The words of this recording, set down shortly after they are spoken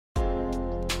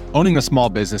Owning a small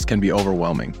business can be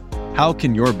overwhelming. How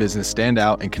can your business stand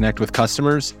out and connect with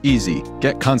customers? Easy.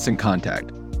 Get Constant Contact.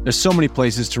 There's so many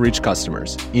places to reach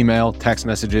customers. Email, text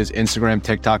messages, Instagram,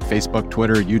 TikTok, Facebook,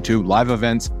 Twitter, YouTube, live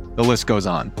events, the list goes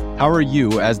on. How are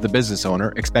you, as the business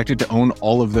owner, expected to own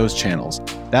all of those channels?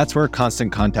 That's where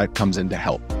Constant Contact comes in to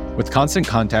help. With Constant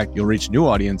Contact, you'll reach new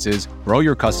audiences, grow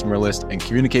your customer list, and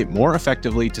communicate more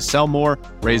effectively to sell more,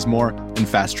 raise more, and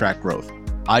fast-track growth.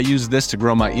 I use this to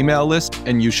grow my email list,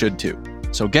 and you should too.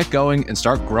 So get going and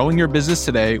start growing your business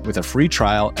today with a free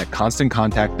trial at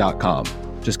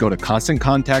ConstantContact.com. Just go to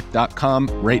ConstantContact.com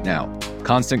right now.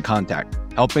 Constant Contact,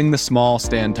 helping the small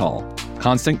stand tall.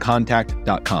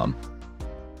 ConstantContact.com.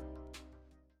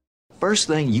 First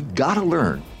thing you gotta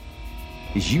learn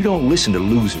is you don't listen to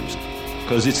losers,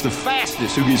 because it's the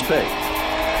fastest who gets paid.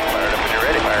 Fire it up when you're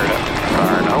ready. Fire it up.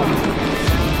 Fire no.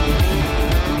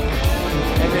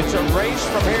 And it's a race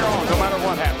from here on, no matter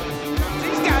what happens.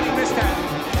 He's got him this time.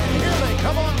 Here they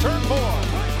come on turn 4.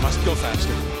 Must go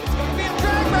faster. It's going to be a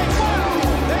drag race. Wow!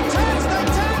 They touch!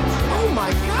 Oh my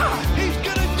God! He's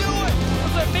going to do it!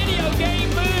 It's a video game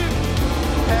move.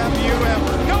 Have you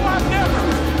ever? No, I've never.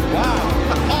 Wow!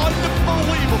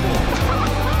 Unbelievable!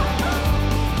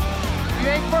 You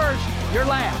ain't first, you're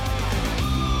last.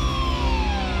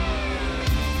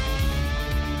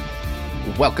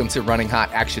 Welcome to Running Hot,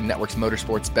 Action Network's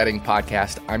motorsports betting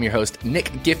podcast. I'm your host,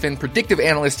 Nick Giffen, predictive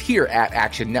analyst here at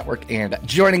Action Network, and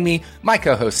joining me, my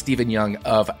co-host, Stephen Young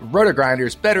of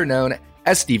RotoGrinders, better known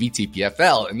as Stevie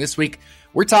TPFL. And this week,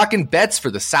 we're talking bets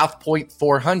for the South Point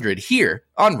 400 here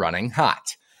on Running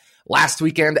Hot. Last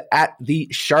weekend at the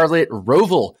Charlotte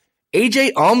Roval,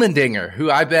 AJ Allmendinger,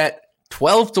 who I bet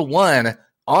 12-1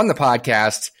 on the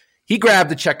podcast, he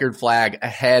grabbed the checkered flag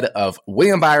ahead of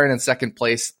William Byron in second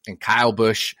place and Kyle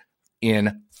Busch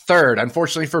in third.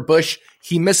 Unfortunately for Busch,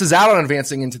 he misses out on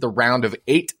advancing into the round of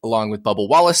 8 along with Bubba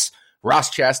Wallace, Ross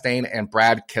Chastain, and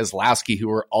Brad Keselowski, who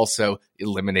were also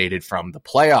eliminated from the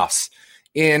playoffs.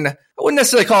 I wouldn't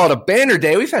necessarily call it a banner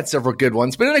day. We've had several good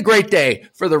ones, but in a great day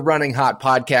for the Running Hot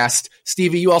podcast.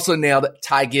 Stevie, you also nailed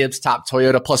Ty Gibbs, top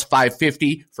Toyota, plus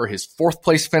 550 for his 4th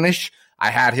place finish. I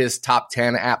had his top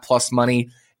 10 at plus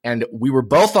money. And we were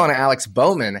both on Alex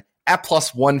Bowman at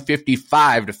plus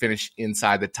 155 to finish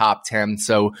inside the top 10.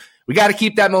 So we got to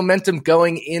keep that momentum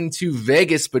going into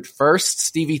Vegas. But first,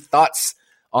 Stevie, thoughts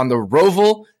on the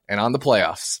Roval and on the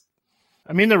playoffs?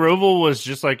 I mean, the Roval was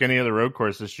just like any other road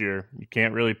course this year. You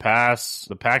can't really pass.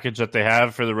 The package that they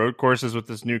have for the road courses with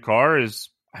this new car is,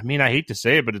 I mean, I hate to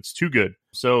say it, but it's too good.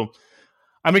 So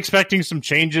I'm expecting some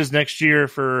changes next year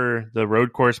for the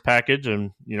road course package,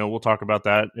 and, you know, we'll talk about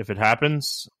that if it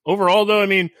happens. Overall, though, I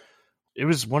mean, it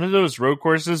was one of those road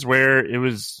courses where it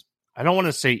was, I don't want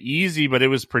to say easy, but it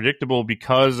was predictable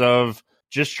because of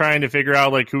just trying to figure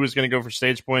out, like, who was going to go for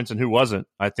stage points and who wasn't.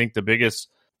 I think the biggest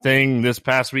thing this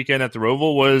past weekend at the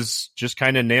Roval was just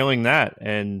kind of nailing that.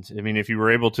 And, I mean, if you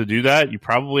were able to do that, you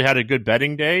probably had a good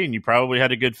betting day, and you probably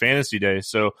had a good fantasy day.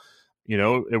 So, you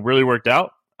know, it really worked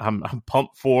out. I'm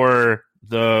pumped for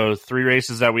the 3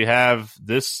 races that we have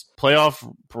this playoff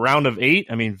round of 8.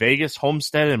 I mean, Vegas,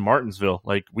 Homestead, and Martinsville.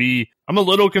 I'm a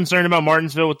little concerned about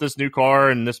Martinsville with this new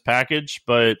car and this package,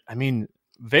 but I mean,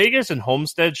 Vegas and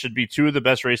Homestead should be 2 of the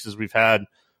best races we've had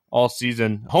all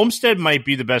season. Homestead might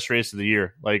be the best race of the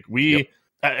year. I mean,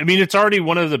 it's already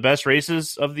one of the best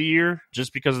races of the year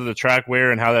just because of the track wear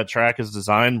and how that track is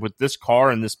designed. With this car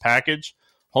and this package,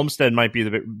 Homestead might be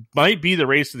the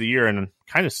race of the year, and I'm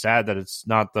kind of sad that it's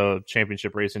not the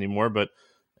championship race anymore, but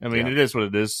I mean, It is what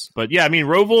it is. But yeah, I mean,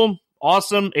 Roval,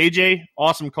 awesome. AJ,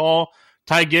 awesome call.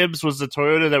 Ty Gibbs was the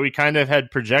Toyota that we kind of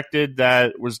had projected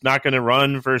that was not going to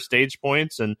run for stage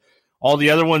points, and all the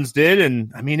other ones did.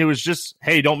 And I mean, it was just,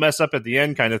 hey, don't mess up at the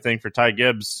end kind of thing for Ty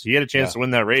Gibbs. He had a chance to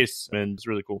win that race, and it's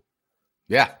really cool.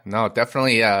 Yeah, no,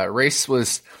 definitely. Race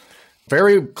was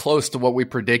very close to what we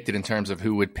predicted in terms of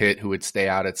who would pit, who would stay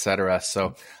out, etc.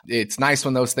 So it's nice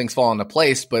when those things fall into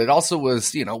place, but it also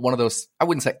was, you know, one of those, I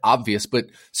wouldn't say obvious, but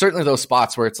certainly those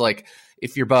spots where it's like,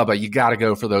 if you're Bubba, you got to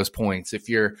go for those points. If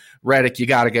you're Reddick, you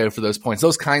got to go for those points,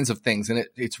 those kinds of things. And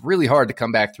it's really hard to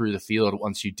come back through the field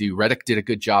once you do. Reddick did a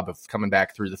good job of coming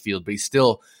back through the field, but he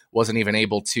still wasn't even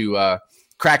able to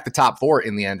crack the top 4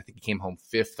 in the end. I think he came home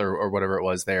 5th or whatever it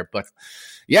was there. But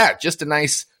yeah, just a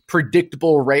nice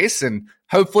predictable race, and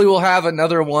hopefully we'll have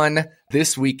another one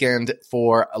this weekend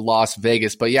for Las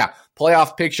Vegas. But yeah,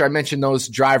 playoff picture, I mentioned those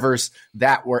drivers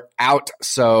that were out.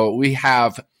 So we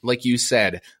have, like you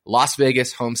said, Las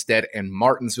Vegas, Homestead, and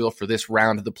Martinsville for this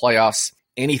round of the playoffs.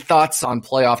 Any thoughts on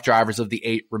playoff drivers of the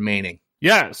 8 remaining?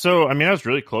 Yeah, so I mean, I was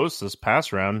really close this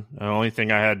past round. The only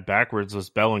thing I had backwards was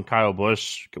Bell and Kyle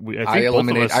Busch. I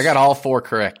eliminated. I got all 4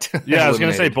 correct. Yeah, I was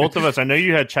going to say both of us. I know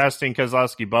you had Chastain,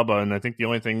 Keselowski, Bubba, and I think the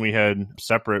only thing we had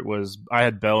separate was I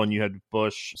had Bell and you had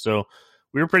Busch. So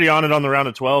we were pretty on it on the round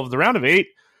of 12. The round of 8,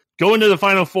 going to the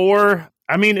final 4.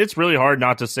 I mean, it's really hard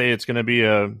not to say it's going to be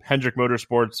a Hendrick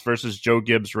Motorsports versus Joe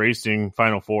Gibbs Racing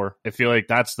final 4. I feel like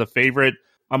that's the favorite.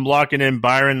 I'm locking in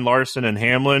Byron, Larson, and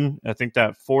Hamlin. I think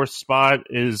that 4th spot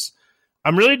is...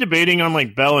 I'm really debating on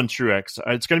like Bell and Truex.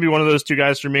 It's going to be one of those 2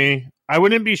 guys for me. I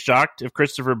wouldn't be shocked if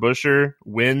Christopher Buescher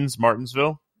wins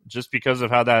Martinsville just because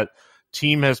of how that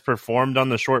team has performed on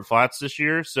the short flats this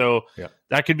year. So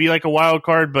that could be like a wild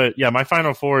card. But yeah, my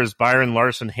final 4 is Byron,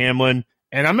 Larson, Hamlin.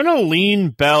 And I'm going to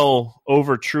lean Bell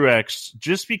over Truex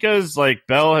just because like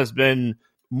Bell has been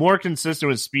more consistent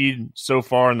with speed so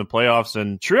far in the playoffs,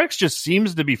 and Truex just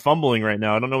seems to be fumbling right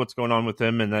now. I don't know what's going on with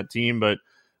him and that team, but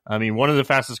I mean, one of the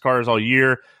fastest cars all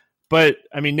year. But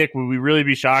I mean, Nick, would we really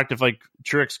be shocked if like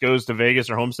Truex goes to Vegas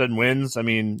or Homestead and wins? I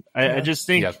mean, I just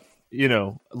think,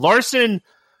 Larson,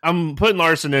 I'm putting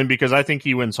Larson in because I think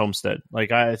he wins Homestead.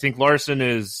 Like, I think Larson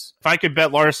is, if I could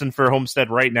bet Larson for Homestead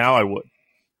right now, I would.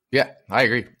 Yeah, I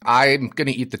agree. I'm going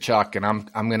to eat the chalk, and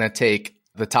I'm going to take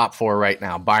the top 4 right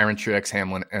now: Byron, Truex,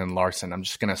 Hamlin, and Larson. I'm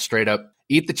just going to straight up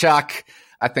eat the chalk.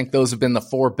 I think those have been the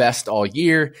 4 best all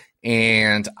year,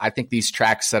 and I think these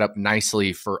tracks set up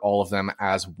nicely for all of them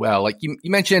as well. Like you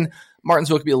mentioned,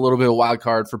 Martinsville could be a little bit of a wild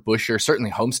card for Buescher.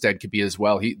 Certainly Homestead could be as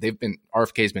well.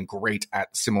 RFK has been great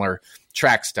at similar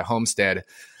tracks to Homestead.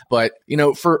 But,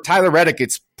 for Tyler Reddick,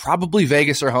 it's probably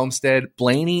Vegas or Homestead.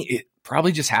 Blaney, it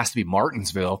probably just has to be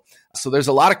Martinsville. So there's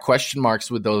a lot of question marks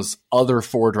with those other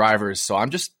 4 drivers. So I'm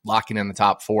just locking in the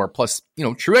top 4. Plus,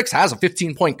 Truex has a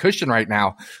 15-point cushion right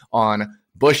now on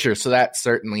Buescher, so that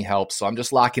certainly helps. So I'm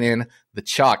just locking in the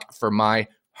chalk for my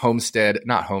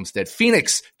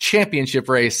Phoenix championship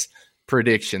race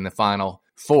prediction, the final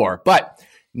 4. But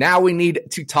now we need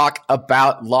to talk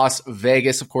about Las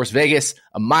Vegas. Of course, Vegas,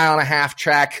 a 1.5 mile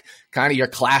track, kind of your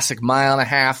classic 1.5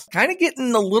 mile, kind of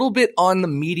getting a little bit on the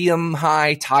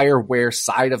medium-high tire wear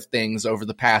side of things over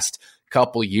the past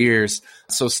couple years.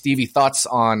 So, Stevie, thoughts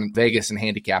on Vegas and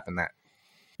handicapping that?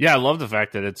 Yeah, I love the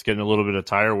fact that it's getting a little bit of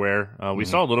tire wear. We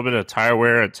saw a little bit of tire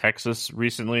wear at Texas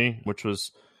recently, which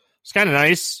was kind of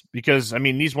nice because, I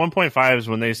mean, these 1.5s,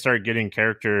 when they start getting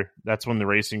character, that's when the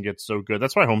racing gets so good.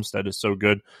 That's why Homestead is so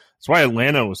good. That's why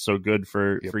Atlanta was so good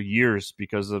for years,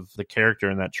 because of the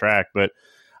character in that track. But,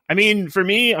 I mean, for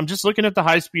me, I'm just looking at the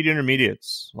high-speed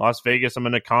intermediates. Las Vegas, I'm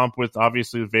going to comp with,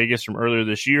 obviously, Vegas from earlier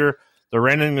this year. They're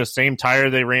running the same tire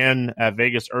they ran at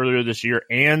Vegas earlier this year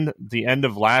and the end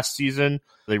of last season.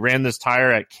 They ran this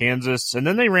tire at Kansas, and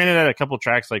then they ran it at a couple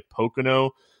tracks like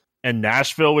Pocono and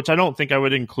Nashville, which I don't think I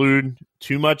would include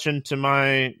too much into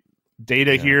my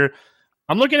data here.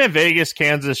 I'm looking at Vegas,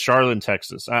 Kansas, Charlotte, and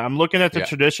Texas. I'm looking at the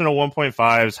traditional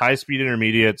 1.5s, high-speed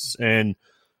intermediates, and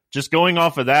just going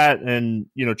off of that and,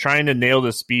 trying to nail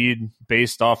the speed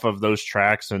based off of those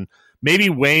tracks and maybe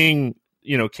weighing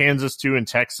Kansas 2 and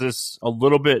Texas a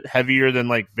little bit heavier than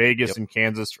like Vegas and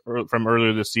Kansas from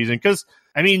earlier this season. Because,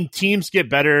 I mean, teams get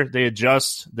better. They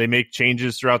adjust. They make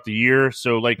changes throughout the year.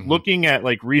 So, like, looking at,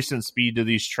 like, recent speed to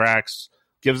these tracks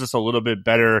gives us a little bit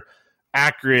better,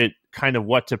 accurate kind of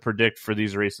what to predict for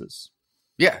these races.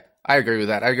 Yeah, I agree with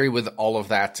that. I agree with all of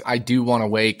that. I do want to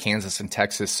weigh Kansas and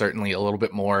Texas certainly a little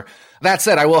bit more. That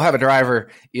said, I will have a driver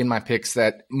in my picks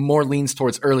that more leans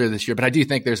towards earlier this year, but I do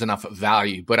think there's enough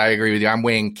value. But I agree with you. I'm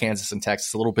weighing Kansas and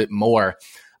Texas a little bit more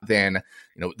than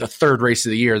the third race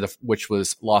of the year, which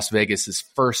was Las Vegas's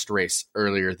first race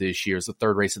earlier this year. Is the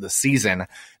third race of the season.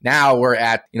 Now we're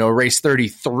at race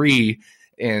 33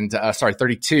 and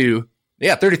 32.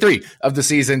 Yeah, 33 of the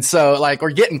season. So, like, we're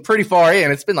getting pretty far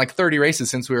in. It's been like 30 races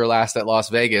since we were last at Las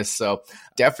Vegas. So,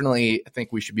 definitely, I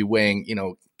think we should be weighing,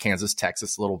 Kansas,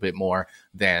 Texas a little bit more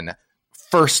than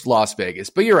first Las Vegas.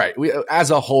 But you're right.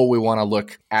 As a whole, we want to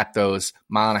look at those 1.5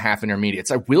 mile intermediates.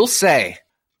 I will say,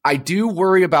 I do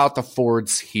worry about the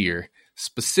Fords here,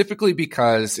 specifically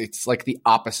because it's like the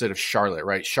opposite of Charlotte,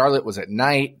 right? Charlotte was at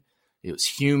night. It was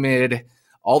humid.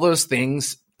 All those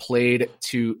things played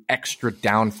to extra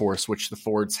downforce, which the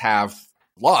Fords have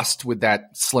lost with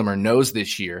that slimmer nose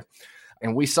this year.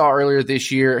 And we saw earlier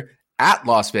this year at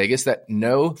Las Vegas that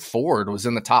no Ford was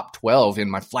in the top 12 in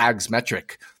my flags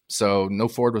metric. So no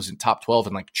Ford was in top 12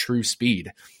 in like true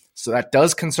speed. So that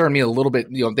does concern me a little bit.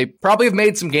 They probably have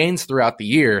made some gains throughout the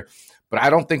year, but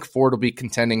I don't think Ford will be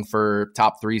contending for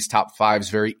top 3s, top 5s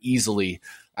very easily.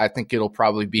 I think it'll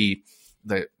probably be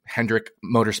the Hendrick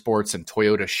Motorsports and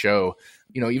Toyota show.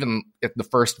 Even at the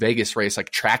first Vegas race,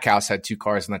 like Trackhouse had 2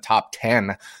 cars in the top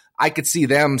 10. I could see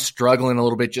them struggling a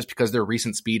little bit just because their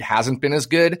recent speed hasn't been as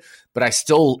good, but I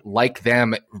still like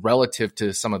them relative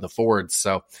to some of the Fords.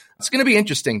 So it's going to be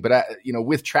interesting. But,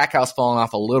 with Trackhouse falling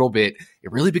off a little bit,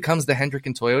 it really becomes the Hendrick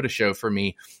and Toyota show for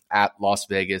me at Las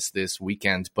Vegas this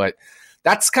weekend. But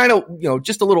that's kind of,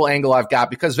 just a little angle I've got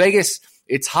because Vegas,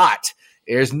 it's hot.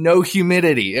 There's no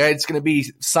humidity. It's going to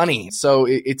be sunny. So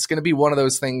it's going to be one of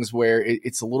those things where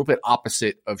it's a little bit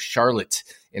opposite of Charlotte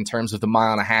in terms of the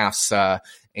 1.5 miles.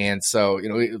 And so,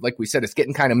 like we said, it's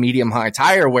getting kind of medium high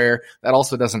tire wear. That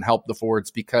also doesn't help the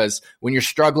Fords because when you're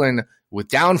struggling with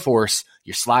downforce,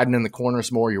 you're sliding in the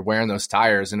corners more, you're wearing those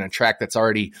tires, and a track that's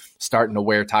already starting to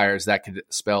wear tires, that could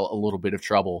spell a little bit of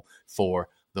trouble for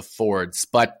the Fords.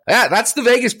 But yeah, that's the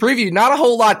Vegas preview. Not a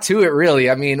whole lot to it, really.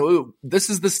 I mean, this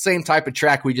is the same type of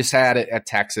track we just had at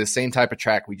Texas, same type of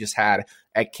track we just had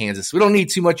at Kansas. We don't need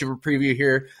too much of a preview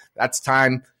here.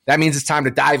 That means it's time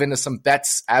to dive into some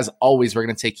bets. As always, we're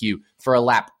going to take you for a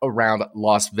lap around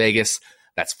Las Vegas.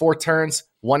 That's 4 turns,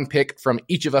 1 pick from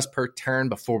each of us per turn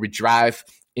before we drive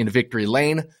into victory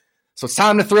lane. So it's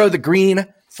time to throw the green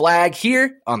flag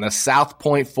here on the South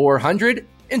Point 400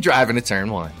 and drive into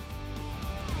turn 1.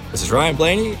 This is Ryan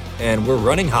Blaney, and we're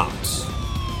running hot.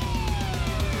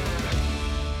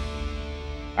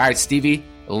 All right, Stevie,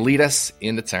 lead us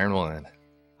into turn 1.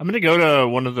 I'm going to go to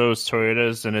one of those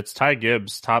Toyotas, and it's Ty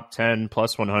Gibbs, top 10,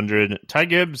 plus 100. Ty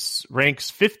Gibbs ranks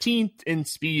 15th in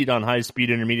speed on high-speed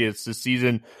intermediates this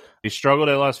season. He struggled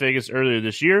at Las Vegas earlier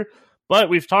this year, but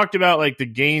we've talked about the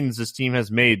gains this team has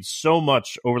made so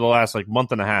much over the last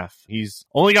month and a half. He's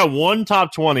only got 1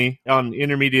 top 20 on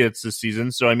intermediates this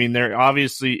season, so there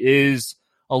obviously is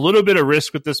a little bit of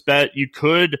risk with this bet. You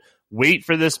could wait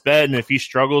for this bet, and if he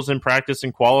struggles in practice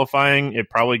and qualifying, it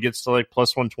probably gets to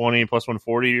plus 120, plus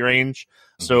 140 range.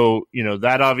 So,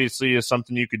 that obviously is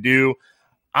something you could do.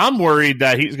 I'm worried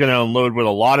that he's going to unload with a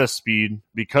lot of speed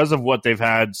because of what they've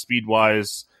had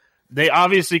speed-wise. They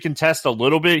obviously can test a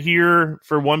little bit here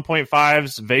for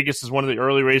 1.5s. Vegas is one of the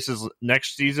early races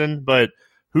next season, but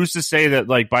who's to say that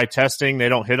by testing they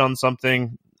don't hit on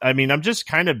something? I'm just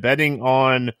kind of betting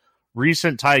on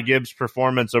recent Ty Gibbs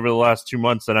performance over the last 2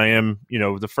 months than I am,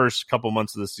 the first couple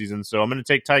months of the season. So I'm going to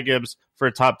take Ty Gibbs for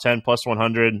a top 10 plus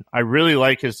 100. I really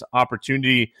like his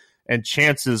opportunity and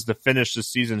chances to finish the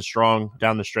season strong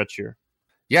down the stretch here.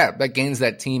 Yeah, that gains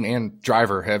that team and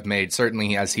driver have made,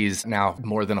 certainly as he's now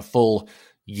more than a full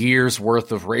year's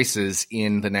worth of races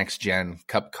in the next gen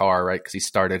Cup car, right? Because he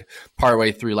started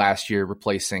partway through last year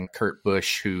replacing Kurt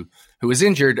Busch, who was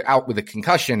injured out with a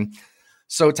concussion.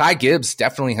 So Ty Gibbs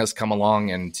definitely has come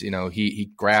along, and he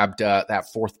grabbed that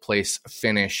 4th place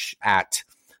finish at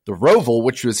the Roval,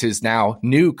 which was his now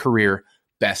new career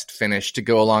best finish, to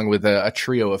go along with a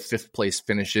trio of 5th place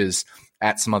finishes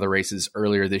at some other races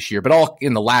earlier this year, but all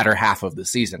in the latter half of the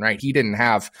season, right? He didn't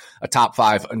have a top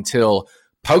 5 until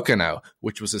Pocono,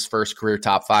 which was his first career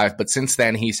top 5. But since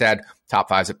then, he's had top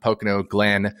 5s at Pocono,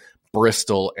 Glen,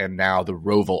 Bristol, and now the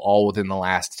Roval, all within the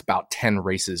last about 10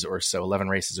 races or so, 11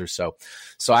 races or so.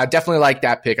 So I definitely like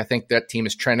that pick. I think that team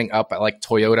is trending up. I like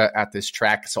Toyota at this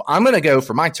track. So I'm going to go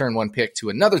for my turn 1 pick to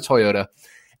another Toyota,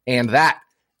 and that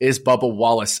is Bubba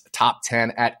Wallace, top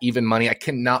 10 at even money. I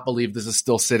cannot believe this is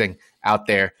still sitting out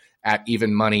there at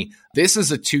even money. This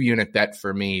is a 2-unit bet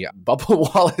for me.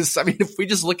 Bubba Wallace, if we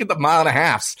just look at the 1.5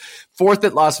 miles, 4th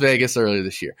at Las Vegas earlier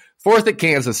this year, 4th at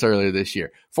Kansas earlier this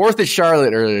year, 4th at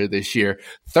Charlotte earlier this year,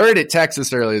 3rd at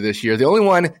Texas earlier this year. The only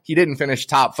one he didn't finish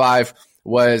top 5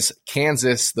 was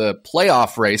Kansas, the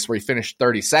playoff race where he finished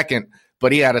 32nd.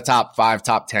 But he had a top 5,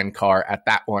 top 10 car at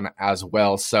that one as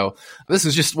well. So this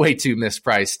is just way too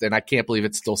mispriced, and I can't believe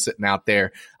it's still sitting out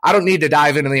there. I don't need to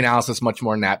dive into the analysis much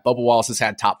more than that. Bubba Wallace has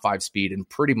had top 5 speed in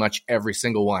pretty much every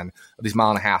single one of these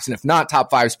 1.5 miles. And if not top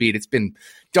 5 speed, it's been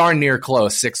darn near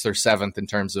close, 6th or 7th in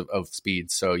terms of speed.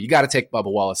 So you got to take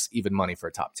Bubba Wallace even money for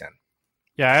a top 10.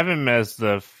 Yeah, I have him as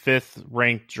the 5th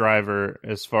ranked driver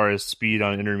as far as speed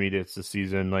on intermediates this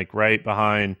season, right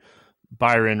behind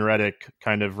Byron Reddick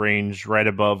kind of range, right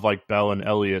above Bell and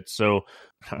Elliott. So,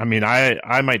 I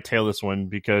might tail this one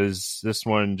because this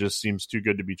one just seems too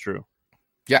good to be true.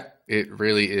 Yeah, it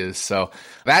really is. So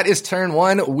that is turn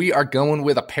 1. We are going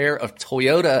with a pair of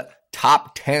Toyota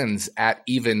top 10s at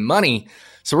even money.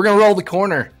 So we're going to roll the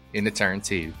corner into turn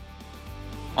 2.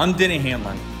 I'm Denny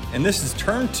Hamlin, and this is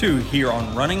turn 2 here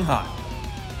on Running Hot.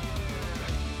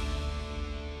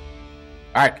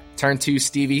 All right, turn 2,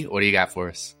 Stevie, what do you got for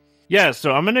us? Yeah,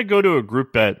 so I'm going to go to a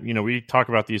group bet. We talk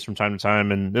about these from time to time,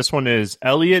 and this one is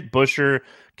Elliott, Buescher,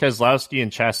 Keselowski,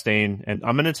 and Chastain. And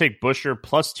I'm going to take Buescher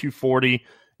plus 240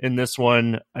 in this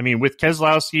one. I mean, with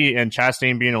Keselowski and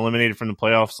Chastain being eliminated from the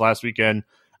playoffs last weekend,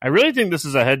 I really think this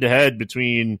is a head-to-head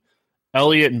between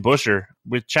Elliott and Buescher.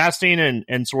 With Chastain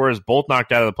and Suarez both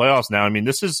knocked out of the playoffs now, I mean,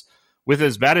 this is, with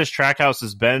as bad as Trackhouse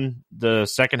has been the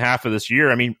second half of this year,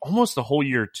 I mean, almost the whole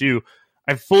year too,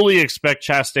 I fully expect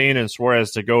Chastain and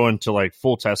Suarez to go into like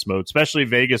full test mode, especially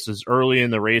Vegas is early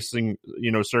in the racing,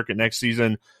 circuit next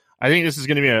season. I think this is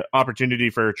going to be an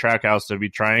opportunity for Trackhouse to be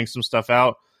trying some stuff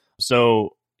out.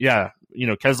 So yeah,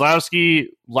 Keselowski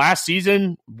last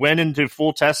season went into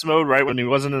full test mode right when he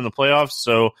wasn't in the playoffs.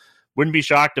 So wouldn't be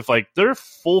shocked if like their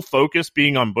full focus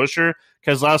being on Buescher,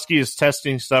 Keselowski is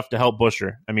testing stuff to help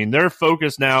Buescher. I mean, their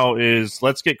focus now is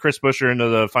let's get Chris Buescher into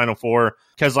the Final Four.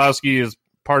 Keselowski is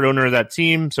part owner of that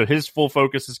team, so his full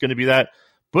focus is going to be that.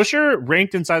 Buescher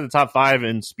ranked inside the top 5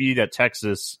 in speed at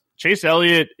Texas. Chase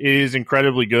Elliott is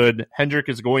incredibly good. Hendrick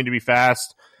is going to be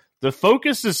fast. The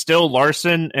focus is still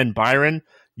Larson and Byron.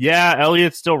 Yeah,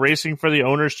 Elliott's still racing for the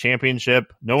Owners'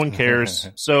 Championship. No one cares.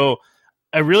 So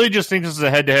I really just think this is a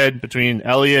head-to-head between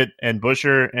Elliott and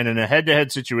Buescher, and in a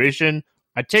head-to-head situation,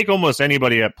 I'd take almost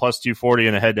anybody at plus 240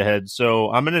 in a head-to-head.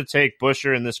 So I'm going to take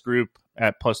Buescher in this group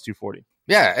at plus 240.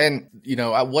 Yeah, and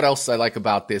what else I like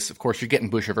about this, of course, you're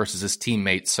getting Buescher versus his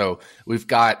teammate, so we've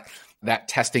got that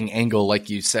testing angle, like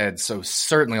you said, so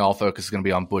certainly all focus is going to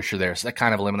be on Buescher there, so that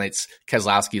kind of eliminates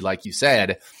Keselowski, like you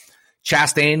said.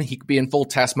 Chastain, he could be in full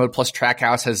test mode, plus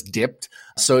Trackhouse has dipped,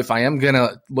 so if I am going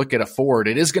to look at a Ford,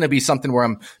 it is going to be something where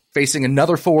I'm facing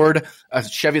another Ford, a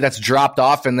Chevy that's dropped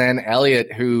off, and then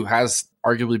Elliott, who has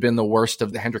arguably been the worst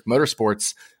of the Hendrick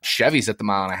Motorsports Chevys at the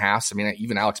 1.5 miles. I mean,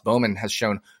 even Alex Bowman has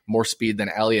shown more speed than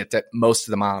Elliott at most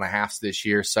of the 1.5 miles this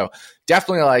year. So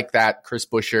definitely like that. Chris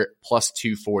Buescher plus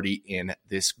 240 in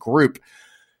this group.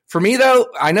 For me, though,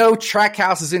 I know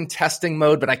Trackhouse is in testing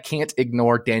mode, but I can't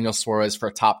ignore Daniel Suarez for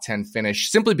a top 10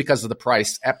 finish simply because of the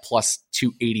price at plus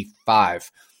 285.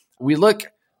 We look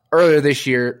earlier this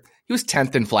year, he was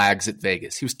 10th in flags at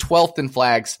Vegas. He was 12th in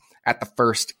flags at the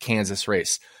first Kansas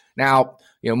race. Now,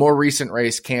 more recent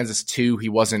race, Kansas 2, he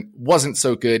wasn't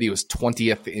so good. He was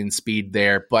 20th in speed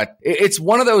there, but it's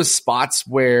one of those spots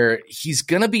where he's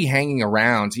going to be hanging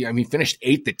around. I mean, finished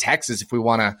 8th at Texas if we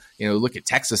want to, look at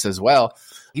Texas as well.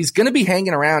 He's going to be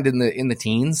hanging around in the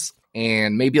teens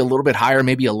and maybe a little bit higher,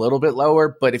 maybe a little bit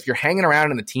lower, but if you're hanging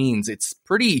around in the teens, it's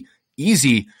pretty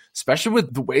easy, especially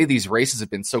with the way these races have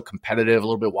been so competitive, a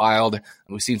little bit wild.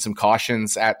 We've seen some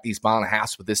cautions at these 1.5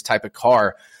 miles with this type of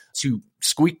car to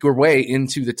squeak your way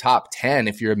into the top 10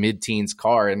 if you're a mid-teens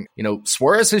car. And,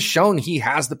 Suarez has shown he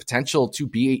has the potential to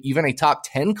be even a top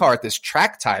 10 car at this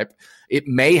track type. It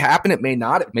may happen, it may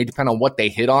not. It may depend on what they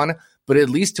hit on, but at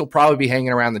least he'll probably be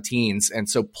hanging around the teens. And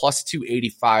so plus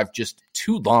 285, just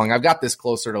too long. I've got this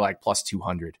closer to like plus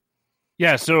 200.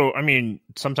 Yeah, so, I mean,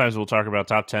 sometimes we'll talk about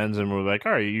top 10s and we're like,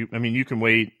 all right, you can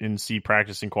wait and see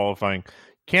practice and qualifying.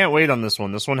 Can't wait on this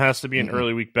one. This one has to be an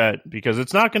early week bet because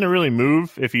it's not going to really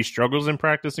move if he struggles in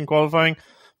practice and qualifying.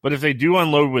 But if they do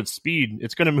unload with speed,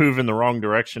 it's going to move in the wrong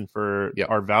direction for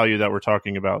our value that we're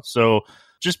talking about. So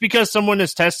just because someone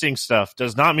is testing stuff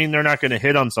does not mean they're not going to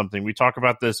hit on something. We talk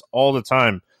about this all the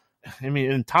time. I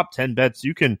mean, in top 10 bets,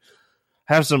 you can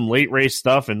have some late race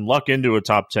stuff and luck into a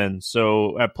top 10.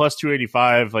 So at plus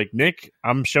 285, like Nick,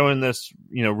 I'm showing this,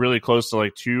 really close to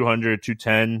like 200,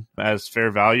 210 as fair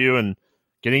value. And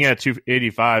getting at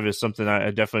 285 is something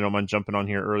I definitely don't mind jumping on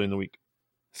here early in the week.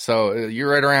 So you're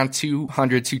right around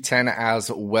 200, 210 as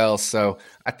well. So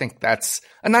I think that's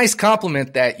a nice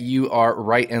compliment that you are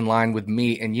right in line with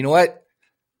me. And you know what,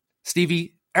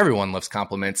 Stevie, everyone loves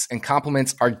compliments, and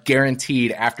compliments are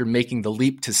guaranteed after making the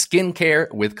leap to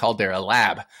skincare with Caldera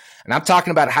Lab. And I'm talking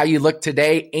about how you look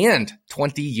today and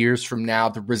 20 years from now.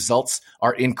 The results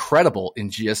are incredible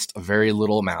in just a very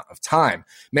little amount of time.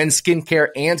 Men's Skincare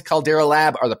and Caldera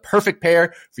Lab are the perfect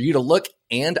pair for you to look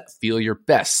and feel your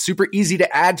best. Super easy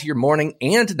to add to your morning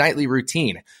and nightly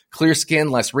routine. Clear skin,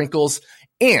 less wrinkles,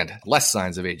 and less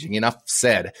signs of aging. Enough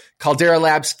said. Caldera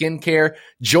Lab Skincare.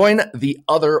 Join the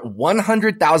other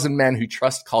 100,000 men who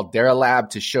trust Caldera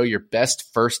Lab to show your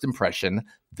best first impression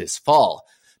this fall.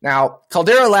 Now,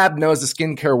 Caldera Lab knows the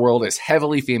skincare world is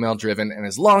heavily female-driven and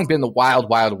has long been the wild,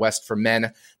 wild west for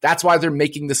men. That's why they're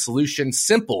making the solution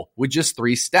simple with just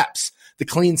 3 steps. The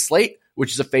Clean Slate,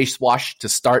 which is a face wash to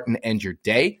start and end your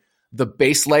day. The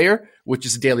Base Layer, which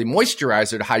is a daily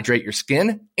moisturizer to hydrate your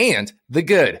skin. And The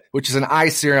Good, which is an eye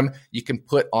serum you can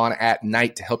put on at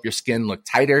night to help your skin look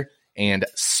tighter and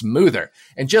smoother.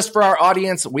 And just for our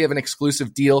audience, we have an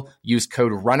exclusive deal. Use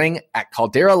code RUNNING at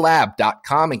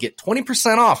calderalab.com and get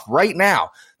 20% off right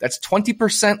now. That's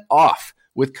 20% off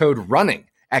with code RUNNING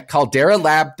at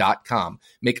calderalab.com.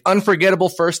 Make unforgettable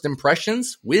first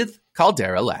impressions with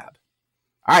Caldera Lab.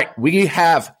 All right, we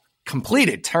have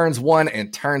completed turns 1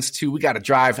 and turns 2. We got to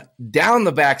drive down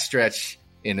the backstretch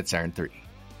into turn 3.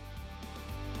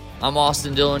 I'm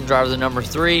Austin Dillon, driver of the number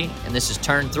 3, and this is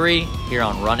turn 3 here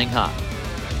on Running Hot.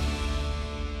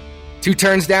 2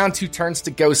 turns down, 2 turns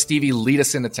to go. Stevie, lead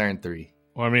us into turn 3.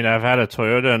 Well, I mean, I've had a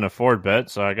Toyota and a Ford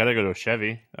bet, so I got to go to a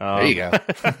Chevy. There you go.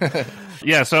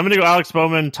 Yeah, so I'm going to go Alex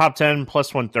Bowman, top 10,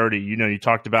 plus 130. You know, you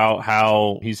talked about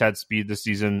how he's had speed this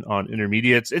season on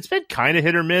intermediates. It's been kind of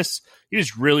hit or miss. He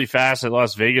was really fast at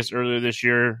Las Vegas earlier this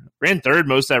year. Ran third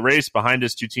most of that race behind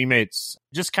his 2 teammates.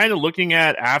 Just kind of looking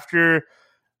at after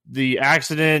the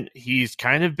accident, he's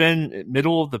kind of been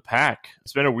middle of the pack.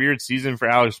 It's been a weird season for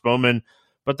Alex Bowman,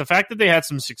 but the fact that they had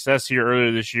some success here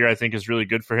earlier this year, I think is really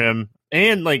good for him.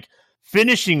 And like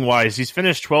finishing wise, he's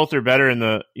finished 12th or better in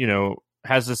the,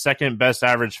 has the second best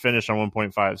average finish on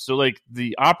 1.5. So like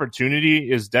the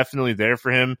opportunity is definitely there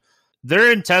for him.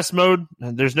 They're in test mode.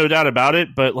 There's no doubt about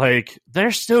it, but like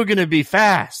they're still going to be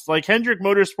fast. Like Hendrick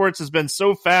Motorsports has been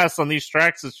so fast on these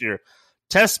tracks this year.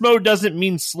 Test mode doesn't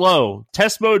mean slow.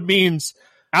 Test mode means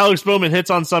Alex Bowman hits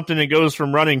on something and goes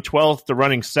from running 12th to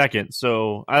running 2nd.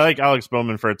 So I like Alex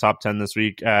Bowman for a top 10 this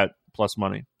week at plus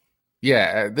money.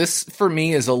 Yeah, this for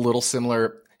me is a little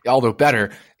similar, although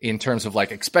better in terms of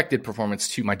like expected performance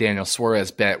to my Daniel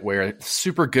Suarez bet, where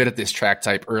super good at this track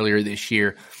type earlier this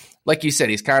year. Like you said,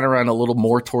 he's kind of run a little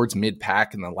more towards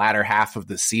mid-pack in the latter half of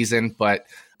the season, but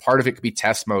part of it could be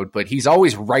test mode, but he's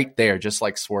always right there, just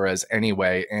like Suarez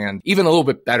anyway, and even a little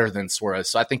bit better than Suarez.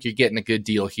 So I think you're getting a good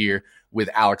deal here with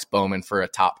Alex Bowman for a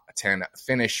top 10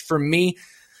 finish. For me,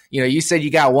 you said you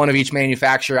got one of each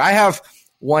manufacturer. I have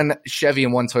one Chevy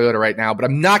and one Toyota right now, but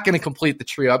I'm not going to complete the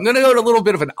trio. I'm going to go to a little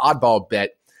bit of an oddball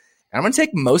bet, and I'm going to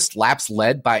take most laps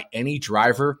led by any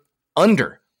driver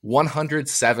under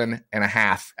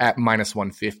 107.5 at minus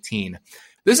 115.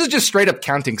 This is just straight up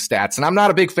counting stats, and I'm not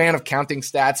a big fan of counting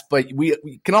stats, but we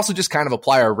can also just kind of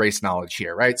apply our race knowledge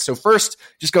here, right? So first,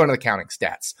 just go into the counting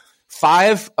stats.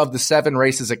 5 of the 7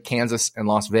 races at Kansas and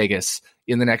Las Vegas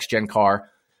in the next-gen car,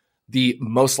 the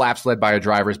most laps led by a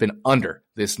driver has been under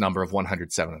this number of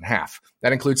 107.5.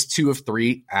 That includes 2 of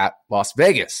 3 at Las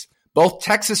Vegas. Both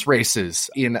Texas races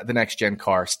in the next-gen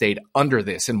car stayed under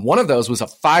this, and one of those was a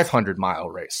 500-mile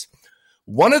race.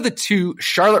 One of the 2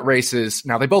 Charlotte races,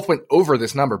 now they both went over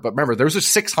this number, but remember, those are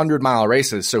 600-mile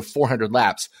races, so 400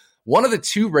 laps. One of the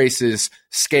 2 races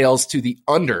scales to the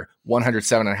under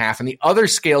 107.5, and the other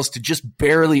scales to just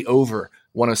barely over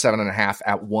 107.5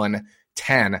 at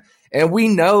 110. And we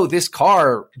know this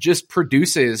car just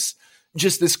produces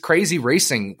just this crazy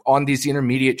racing on these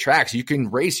intermediate tracks. You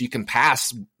can race, you can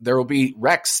pass, there will be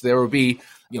wrecks, there will be,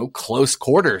 close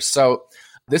quarters. So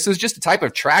this is just a type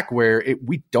of track where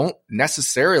we don't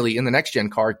necessarily in the next gen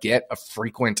car get a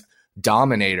frequent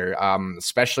dominator,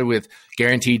 especially with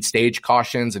guaranteed stage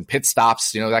cautions and pit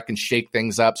stops. That can shake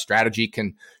things up. Strategy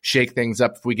can shake things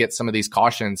up if we get some of these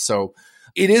cautions. So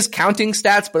it is counting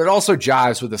stats, but it also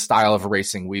jives with the style of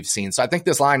racing we've seen. So I think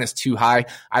this line is too high.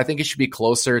 I think it should be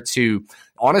closer to,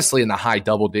 honestly, in the high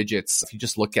double digits. If you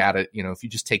just look at it, if you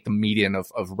just take the median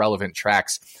of relevant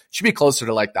tracks, it should be closer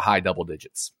to like the high double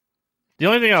digits. The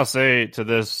only thing I'll say to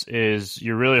this is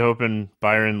you're really hoping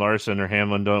Byron Larson or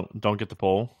Hamlin don't get the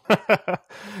pole.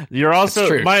 You're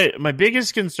also my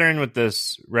biggest concern with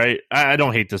this, right? I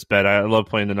don't hate this bet. I love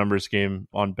playing the numbers game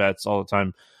on bets all the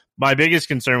time. My biggest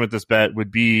concern with this bet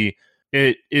would be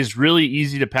it is really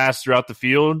easy to pass throughout the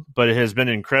field, but it has been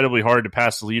incredibly hard to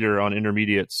pass the leader on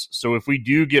intermediates. So if we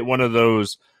do get one of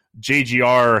those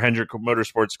JGR or Hendrick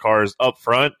Motorsports cars up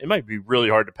front, it might be really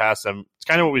hard to pass them. It's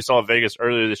kind of what we saw at Vegas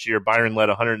earlier this year. Byron led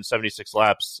 176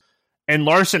 laps, and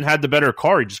Larson had the better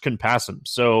car. He just couldn't pass him.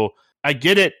 So I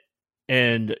get it.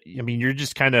 And I mean, you're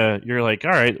just you're like,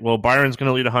 all right, well, Byron's going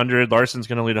to lead 100, Larson's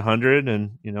going to lead 100,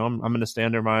 and I'm going to stay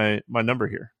under my number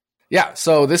here. Yeah,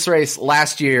 so this race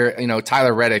last year,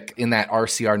 Tyler Reddick in that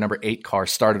RCR number 8 car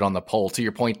started on the pole, to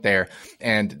your point there.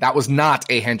 And that was not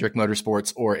a Hendrick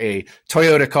Motorsports or a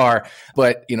Toyota car,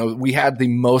 but, we had the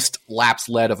most laps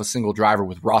led of a single driver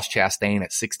with Ross Chastain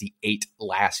at 68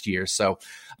 last year. So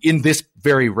in this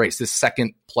very race, this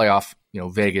second playoff,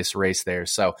 Vegas race there.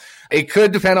 So it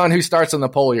could depend on who starts on the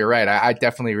pole. You're right. I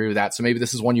definitely agree with that. So maybe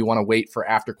this is one you want to wait for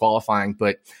after qualifying,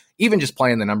 but even just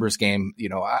playing the numbers game,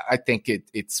 I think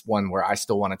it's one where I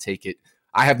still want to take it.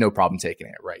 I have no problem taking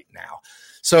it right now.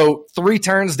 So 3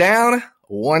 turns down,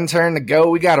 one turn to go.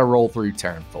 We got to roll through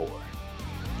turn 4.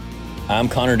 I'm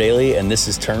Connor Daly, and this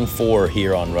is turn 4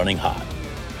 here on Running Hot.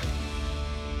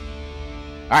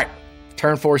 All right,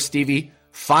 turn 4, Stevie.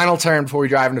 Final turn before we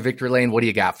drive into victory lane. What do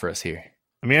you got for us here?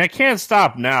 I mean, I can't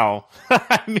stop now.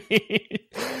 I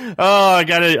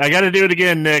gotta do it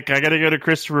again, Nick. I gotta go to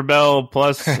Christopher Bell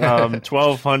plus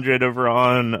 1,200 over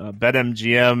on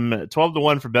BetMGM.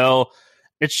 12-1 for Bell.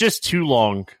 It's just too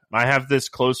long. I have this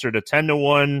closer to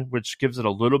 10-1, which gives it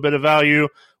a little bit of value,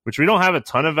 which we don't have a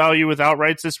ton of value with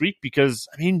outrights this week because,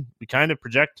 I mean, we kind of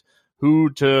project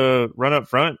who to run up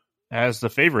front as the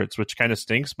favorites, which kind of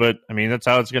stinks, but I mean, that's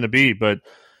how it's going to be. But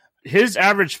his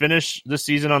average finish this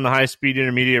season on the high-speed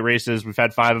intermediate races, we've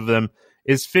had 5 of them,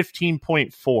 is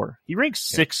 15.4. He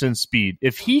ranks 6th in speed.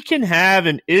 If he can have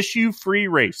an issue-free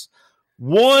race,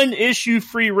 one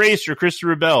issue-free race for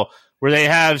Christopher Bell, where they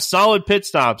have solid pit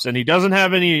stops and he doesn't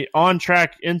have any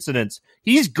on-track incidents,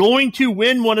 he's going to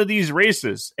win one of these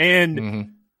races. And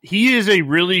he is a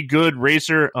really good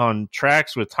racer on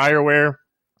tracks with tire wear.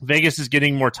 Vegas is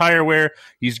getting more tire wear.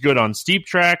 He's good on steep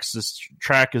tracks. This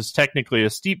track is technically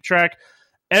a steep track.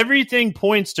 Everything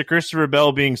points to Christopher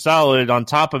Bell being solid on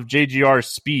top of JGR's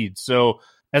speed. So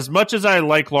as much as I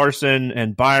like Larson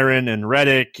and Byron and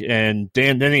Reddick and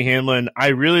Denny Hamlin, I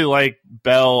really like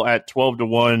Bell at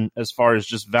 12-1 as far as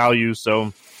just value.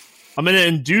 So I'm going to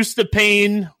induce the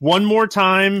pain one more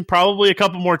time, probably a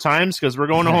couple more times because we're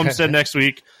going to Homestead next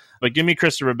week. But give me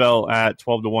Christopher Bell at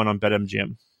 12-1 on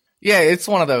BetMGM. Yeah, it's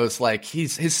one of those, like,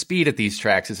 his speed at these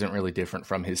tracks isn't really different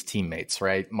from his teammates,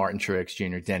 right? Martin Truex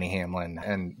Jr., Denny Hamlin,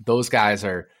 and those guys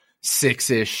are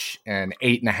 6-ish and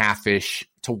 8.5-ish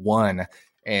to 1.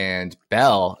 And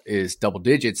Bell is double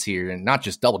digits here, and not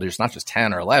just double digits, not just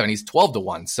 10 or 11. He's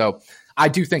 12-1. So I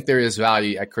do think there is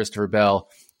value at Christopher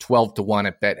Bell, 12-1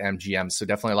 at BetMGM. So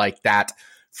definitely like that.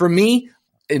 For me,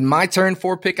 in my turn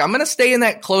 4 pick, I'm going to stay in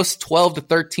that close 12 to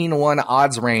 13-1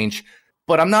 odds range,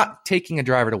 but I'm not taking a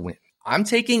driver to win. I'm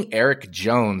taking Eric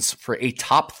Jones for a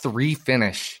top 3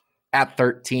 finish at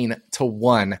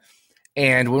 13-1.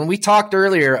 And when we talked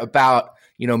earlier about,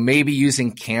 maybe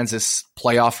using Kansas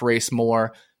playoff race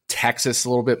more, Texas a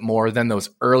little bit more than those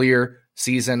earlier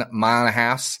season mile and a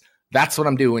halves, that's what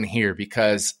I'm doing here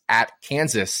because at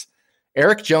Kansas,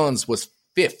 Eric Jones was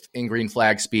 5th in green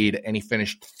flag speed and he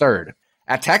finished 3rd.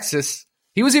 At Texas,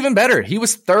 he was even better. He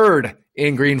was 3rd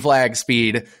in green flag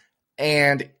speed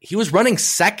and he was running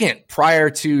 2nd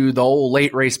prior to the whole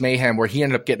late race mayhem where he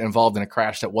ended up getting involved in a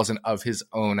crash that wasn't of his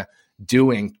own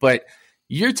doing. But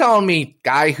you're telling me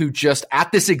guy who just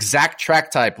at this exact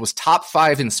track type was top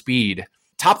 5 in speed,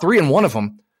 top 3 in one of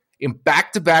them in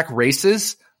back-to-back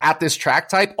races at this track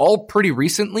type, all pretty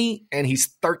recently, and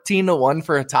he's 13-1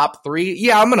 for a top 3.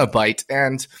 Yeah, I'm going to bite.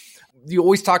 And you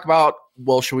always talk about,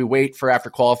 well, should we wait for after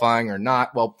qualifying or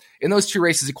not? Well, in those 2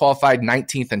 races, he qualified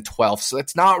 19th and 12th. So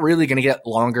it's not really going to get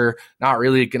longer, not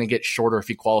really going to get shorter if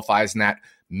he qualifies in that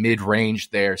mid-range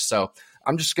there. So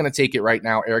I'm just going to take it right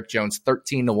now. Eric Jones,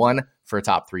 13-1 for a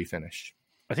top 3 finish.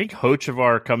 I think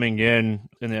Hocevar coming in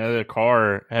the other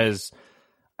car has,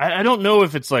 I don't know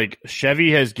if it's like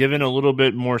Chevy has given a little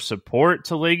bit more support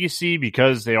to Legacy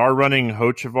because they are running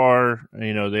Hocevar,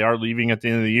 they are leaving at the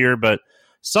end of the year, but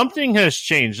something has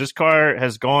changed. This car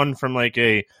has gone from like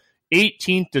a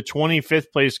 18th to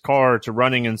 25th place car to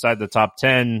running inside the top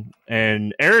 10,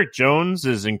 and Eric Jones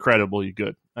is incredibly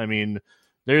good. I mean,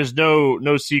 there's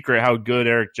no secret how good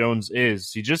Eric Jones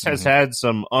is. He just has had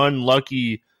some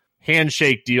unlucky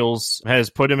handshake deals, has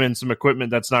put him in some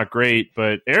equipment that's not great,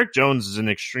 but Eric Jones is an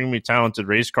extremely talented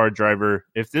race car driver.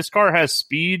 If this car has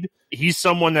speed, he's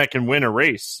someone that can win a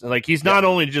race. Like, he's not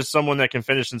only just someone that can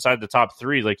finish inside the top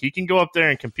 3, like he can go up there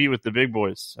and compete with the big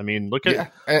boys. I mean, look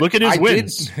at his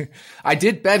wins. I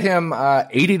did bet him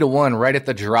 80-1 right at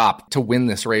the drop to win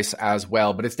this race as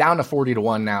well, but it's down to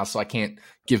 40-1 now, so I can't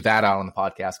give that out on the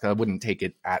podcast because I wouldn't take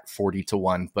it at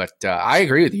 40-1. But I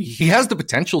agree with you. He has the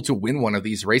potential to win one of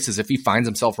these races if he finds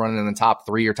himself running in the top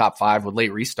 3 or top 5 with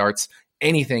late restarts.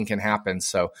 Anything can happen.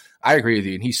 So I agree with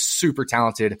you. And he's super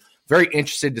talented. Very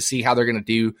interested to see how they're going to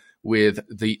do with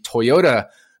the Toyota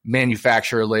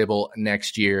manufacturer label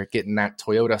next year, getting that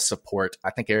Toyota support. I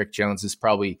think Eric Jones is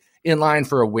probably in line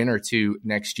for a win or 2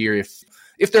 next year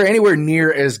if they're anywhere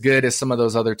near as good as some of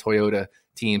those other Toyota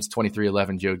teams,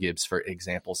 2311 Joe Gibbs, for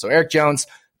example. So Eric Jones,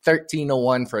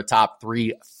 13-1 for a top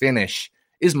 3 finish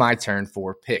is my turn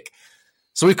 4 pick.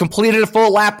 So we've completed a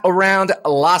full lap around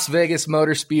Las Vegas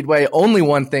Motor Speedway. Only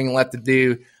one thing left to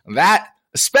do. That,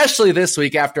 especially this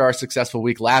week after our successful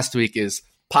week last week, is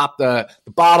pop the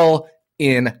bottle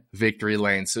in victory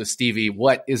lane. So Stevie,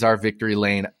 what is our victory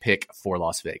lane pick for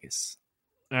Las Vegas?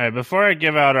 All right, before I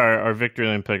give out our victory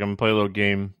lane pick, I'm going to play a little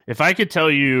game. If I could tell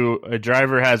you a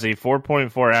driver has a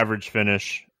 4.4 average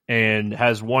finish and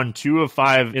has won 2 of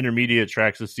 5 intermediate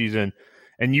tracks this season,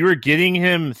 and you were getting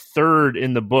him third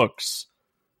in the books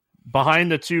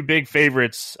behind the 2 big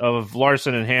favorites of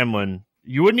Larson and Hamlin,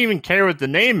 you wouldn't even care what the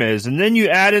name is. And then you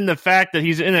add in the fact that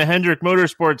he's in a Hendrick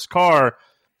Motorsports car.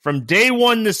 From day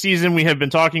one this season, we have been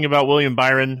talking about William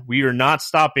Byron. We are not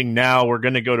stopping now. We're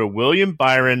going to go to William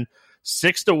Byron,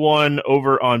 6-1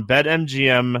 over on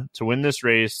BetMGM to win this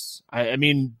race. I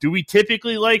mean, do we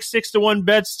typically like 6-1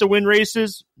 bets to win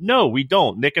races? No, we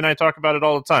don't. Nick and I talk about it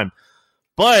all the time.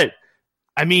 But,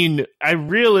 I mean, I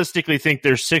realistically think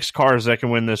there's 6 cars that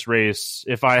can win this race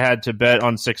if I had to bet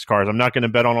on 6 cars. I'm not going to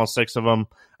bet on all 6 of them.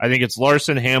 I think it's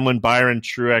Larson, Hamlin, Byron,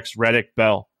 Truex, Reddick,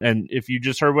 Bell. And if you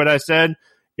just heard what I said,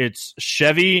 it's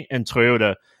Chevy and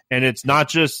Toyota. And it's not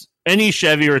just any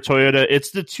Chevy or Toyota.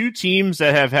 It's the 2 teams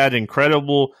that have had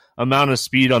incredible amount of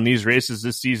speed on these races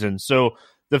this season. So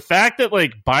the fact that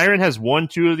like Byron has won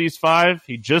 2 of these 5,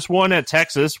 he just won at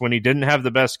Texas when he didn't have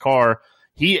the best car.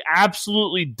 He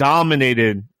absolutely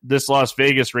dominated this Las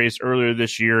Vegas race earlier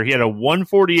this year. He had a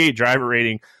 148 driver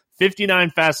rating,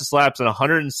 59 fastest laps, and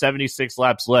 176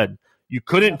 laps led. You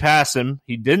couldn't pass him.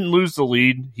 He didn't lose the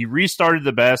lead. He restarted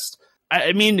the best.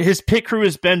 I mean, his pit crew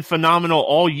has been phenomenal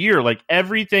all year. Like,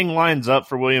 everything lines up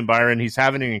for William Byron. He's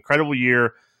having an incredible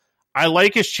year. I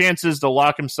like his chances to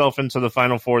lock himself into the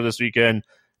Final 4 this weekend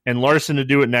and Larson to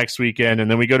do it next weekend. And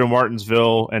then we go to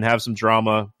Martinsville and have some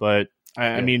drama. But,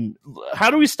 I mean, how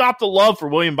do we stop the love for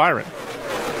William Byron?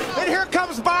 And here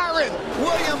comes Byron.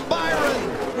 William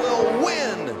Byron will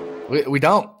win. We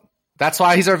don't. That's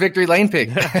why he's our victory lane pick.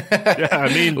 Yeah,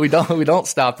 I mean, we don't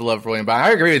stop the love for William Byron.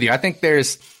 I agree with you. I think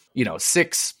there's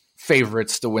 6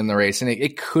 favorites to win the race, and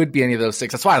it could be any of those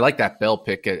 6. That's why I like that Bell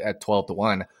pick at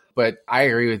 12-1. But I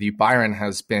agree with you. Byron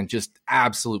has been just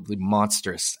absolutely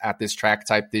monstrous at this track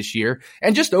type this year,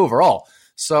 and just overall.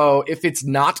 So if it's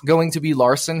not going to be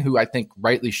Larson, who I think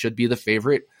rightly should be the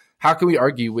favorite, how can we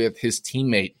argue with his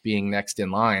teammate being next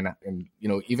in line? And,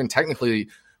 even technically,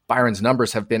 Byron's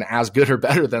numbers have been as good or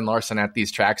better than Larson at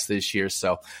these tracks this year.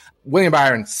 So William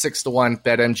Byron, 6-1,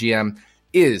 BetMGM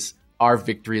is our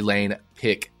victory lane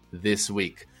pick this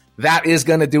week. That is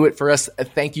going to do it for us.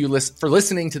 Thank you for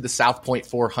listening to the South Point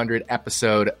 400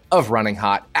 episode of Running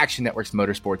Hot, Action Network's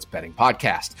Motorsports Betting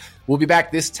Podcast. We'll be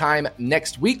back this time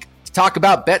next week to talk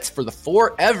about bets for the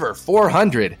Forever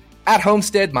 400 at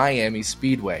Homestead Miami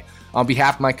Speedway. On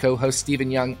behalf of my co-host Stephen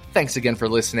Young, thanks again for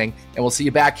listening, and we'll see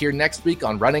you back here next week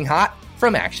on Running Hot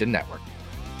from Action Network.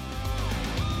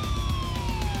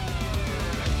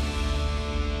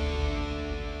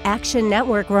 Action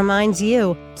Network reminds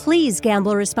you, please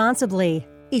gamble responsibly.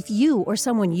 If you or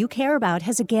someone you care about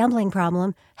has a gambling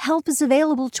problem, help is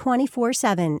available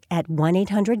 24/7 at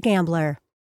 1-800-GAMBLER.